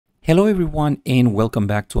Hello everyone and welcome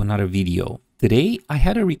back to another video. Today I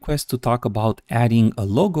had a request to talk about adding a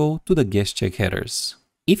logo to the guest check headers.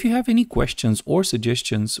 If you have any questions or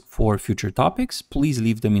suggestions for future topics, please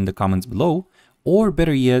leave them in the comments below, or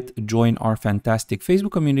better yet, join our fantastic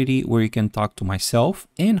Facebook community where you can talk to myself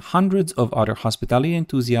and hundreds of other hospitality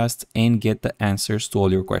enthusiasts and get the answers to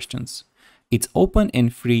all your questions. It's open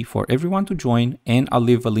and free for everyone to join, and I'll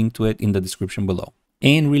leave a link to it in the description below.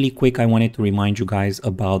 And really quick, I wanted to remind you guys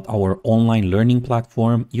about our online learning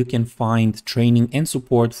platform. You can find training and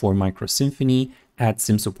support for Micro Simphony at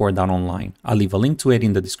simsupport.online. I'll leave a link to it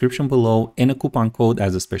in the description below and a coupon code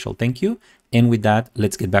as a special thank you. And with that,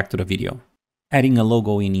 let's get back to the video. Adding a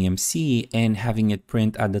logo in EMC and having it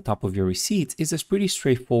print at the top of your receipts is a pretty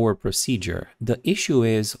straightforward procedure. The issue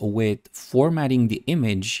is with formatting the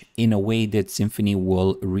image in a way that Simphony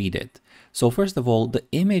will read it. So first of all, the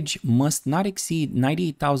image must not exceed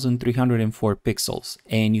 98,304 pixels,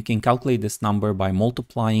 and you can calculate this number by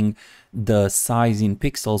multiplying the size in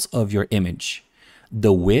pixels of your image.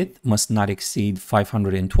 The width must not exceed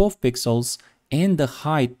 512 pixels, and the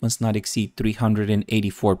height must not exceed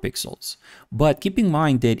 384 pixels. But keep in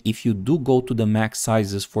mind that if you do go to the max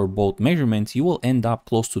sizes for both measurements, you will end up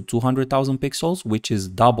close to 200,000 pixels, which is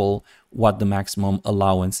double what the maximum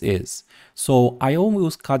allowance is. So I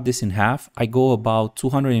always cut this in half. I go about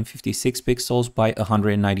 256 pixels by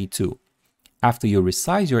 192. After you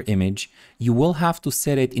resize your image, you will have to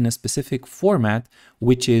set it in a specific format,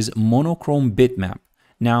 which is monochrome bitmap.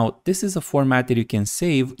 Now, this is a format that you can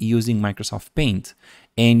save using Microsoft Paint,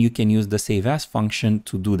 and you can use the Save As function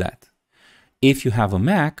to do that. If you have a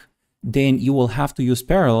Mac, then you will have to use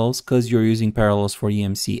Parallels because you're using Parallels for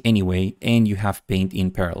EMC anyway, and you have Paint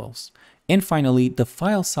in Parallels. And finally, the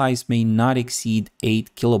file size may not exceed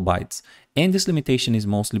 8 kilobytes, and this limitation is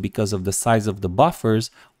mostly because of the size of the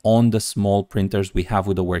buffers on the small printers we have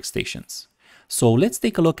with the workstations. So let's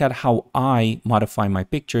take a look at how I modify my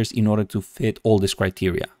pictures in order to fit all this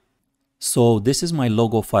criteria. So this is my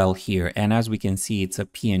logo file here, and as we can see, it's a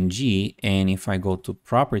PNG, and if I go to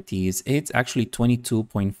properties, it's actually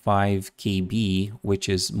 22.5 KB, which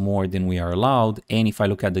is more than we are allowed. And if I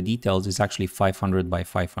look at the details, it's actually 500 by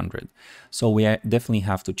 500. So we definitely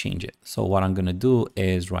have to change it. So what I'm gonna do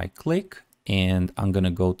is right click, and I'm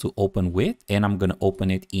gonna go to open with, and I'm gonna open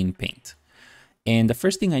it in Paint. And the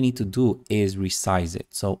first thing I need to do is resize it.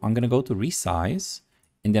 So I'm going to go to resize,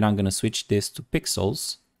 and then I'm going to switch this to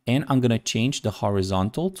pixels, and I'm going to change the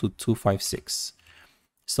horizontal to 256.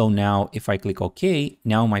 So now if I click OK,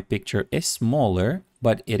 now my picture is smaller,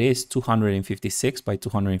 but it is 256 by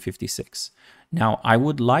 256. Now I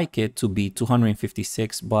would like it to be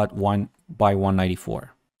 256 but 1 by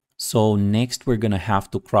 194. So next we're going to have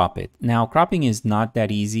to crop it. Now cropping is not that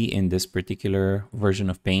easy in this particular version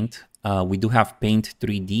of Paint. We do have Paint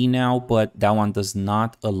 3D now, but that one does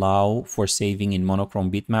not allow for saving in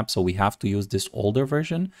monochrome bitmap. So we have to use this older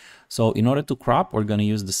version. So in order to crop, we're going to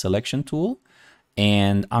use the selection tool,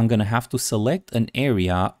 and I'm going to have to select an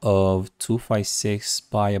area of 256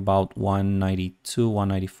 by about 192,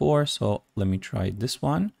 194. So let me try this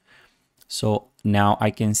one. So now I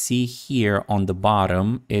can see here on the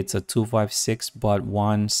bottom, it's a 256 but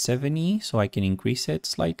 170. So I can increase it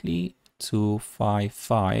slightly.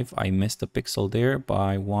 255. I missed a pixel there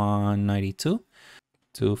by 192.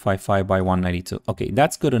 255 by 192. Okay,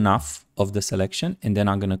 that's good enough of the selection. And then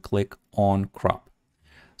I'm going to click on crop.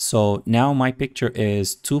 So now my picture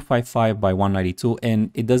is 255 by 192,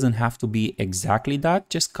 and it doesn't have to be exactly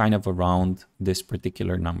that, just kind of around this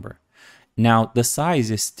particular number. Now the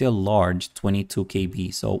size is still large, 22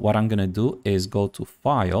 KB. So what I'm going to do is go to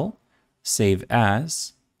File, Save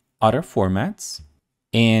As, Other Formats.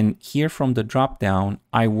 And here from the drop down,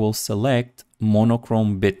 I will select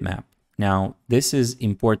monochrome bitmap. Now, this is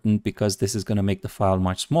important because this is going to make the file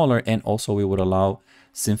much smaller, and also we would allow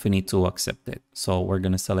Simphony to accept it. So we're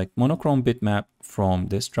going to select monochrome bitmap from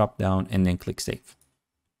this drop down and then click Save.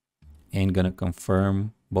 And going to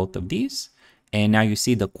confirm both of these. And now you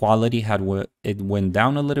see the quality it went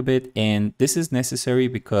down a little bit, and this is necessary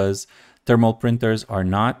because thermal printers are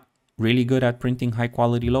not really good at printing high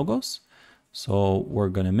quality logos. So we're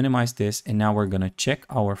going to minimize this, and now we're going to check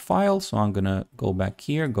our file. So I'm going to go back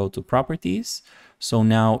here, go to properties. So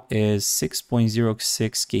now is 6.06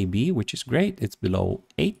 KB, which is great. It's below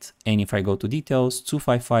 8. And if I go to details,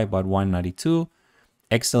 255 by 192,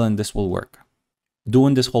 excellent, this will work.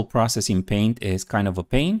 Doing this whole process in Paint is kind of a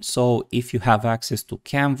pain. So if you have access to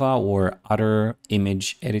Canva or other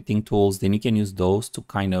image editing tools, then you can use those to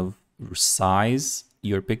kind of size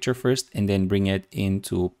your picture first and then bring it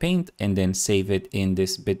into Paint and then save it in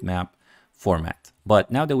this bitmap format.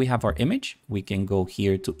 But now that we have our image, we can go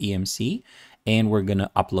here to EMC and we're going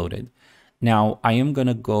to upload it. Now I am going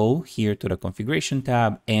to go here to the configuration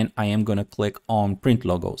tab and I am going to click on print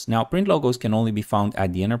logos. Now print logos can only be found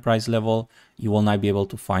at the enterprise level. You will not be able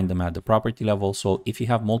to find them at the property level. So if you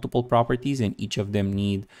have multiple properties and each of them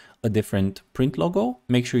need a different print logo,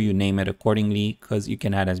 make sure you name it accordingly because you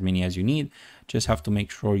can add as many as you need. Just have to make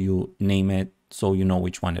sure you name it so you know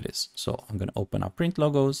which one it is. So I'm going to open up print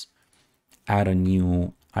logos, add a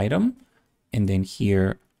new item, and then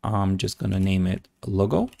here I'm just going to name it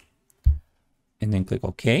logo. And then click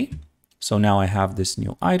OK. So now I have this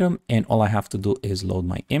new item and all I have to do is load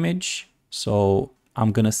my image. So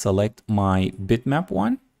I'm going to select my bitmap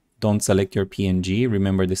one. Don't select your PNG.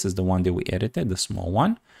 Remember, this is the one that we edited, the small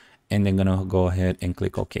one. And then going to go ahead and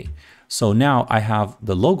click OK. So now I have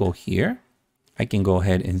the logo here. I can go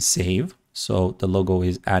ahead and save. So the logo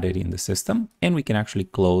is added in the system and we can actually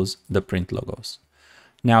close the print logos.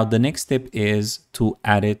 Now the next step is to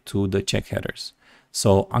add it to the check headers.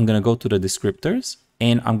 So I'm going to go to the descriptors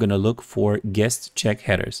and I'm going to look for guest check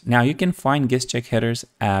headers. Now you can find guest check headers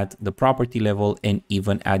at the property level and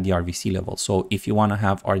even at the RVC level. So if you want to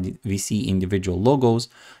have RVC individual logos,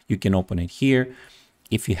 you can open it here.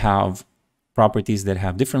 If you have properties that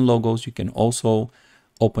have different logos, you can also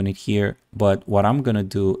open it here. But what I'm going to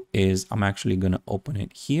do is I'm actually going to open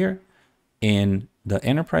it here in the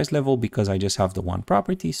enterprise level because I just have the one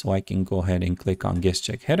property. So I can go ahead and click on guest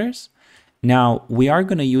check headers. Now we are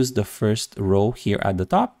going to use the first row here at the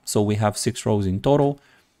top. So we have 6 rows in total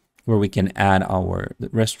where we can add our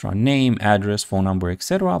restaurant name, address, phone number,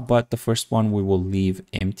 etc. But the first one we will leave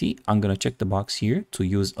empty. I'm going to check the box here to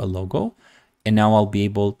use a logo. And now I'll be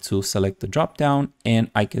able to select the drop down and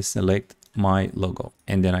I can select my logo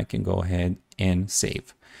and then I can go ahead and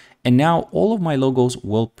save. And now all of my logos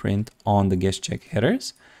will print on the guest check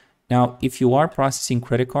headers. Now, if you are processing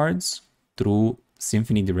credit cards through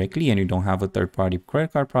Simphony directly and you don't have a third-party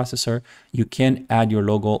credit card processor, you can add your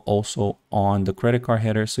logo also on the credit card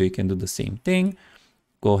header. So you can do the same thing.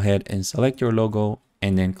 Go ahead and select your logo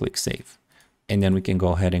and then click save. And then we can go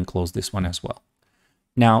ahead and close this one as well.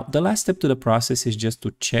 Now, the last step to the process is just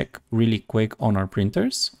to check really quick on our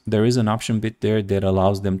printers. There is an option bit there that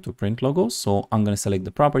allows them to print logos. So I'm going to select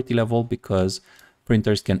the property level because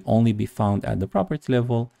printers can only be found at the property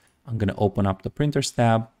level. I'm going to open up the printers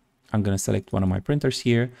tab. I'm going to select one of my printers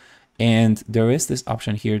here. And there is this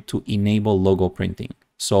option here to enable logo printing.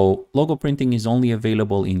 So logo printing is only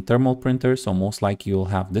available in thermal printers. So most likely you'll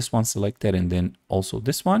have this one selected and then also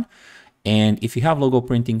this one. And if you have logo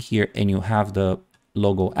printing here and you have the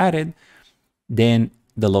logo added, then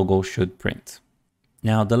the logo should print.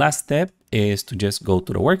 Now, the last step is to just go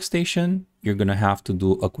to the workstation. You're going to have to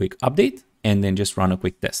do a quick update and then just run a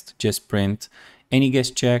quick test. Just print any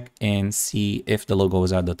guest check and see if the logo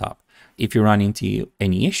is at the top. If you run into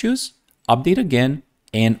any issues, update again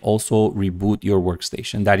and also reboot your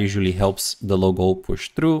workstation. That usually helps the logo push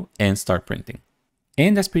through and start printing.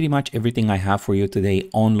 And that's pretty much everything I have for you today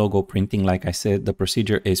on logo printing. Like I said, the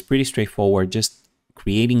procedure is pretty straightforward. Just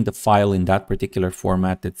creating the file in that particular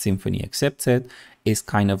format that Simphony accepts it is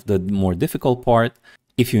kind of the more difficult part.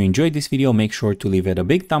 If you enjoyed this video, make sure to leave it a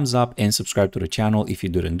big thumbs up and subscribe to the channel if you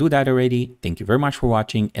didn't do that already. Thank you very much for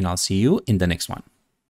watching and I'll see you in the next one.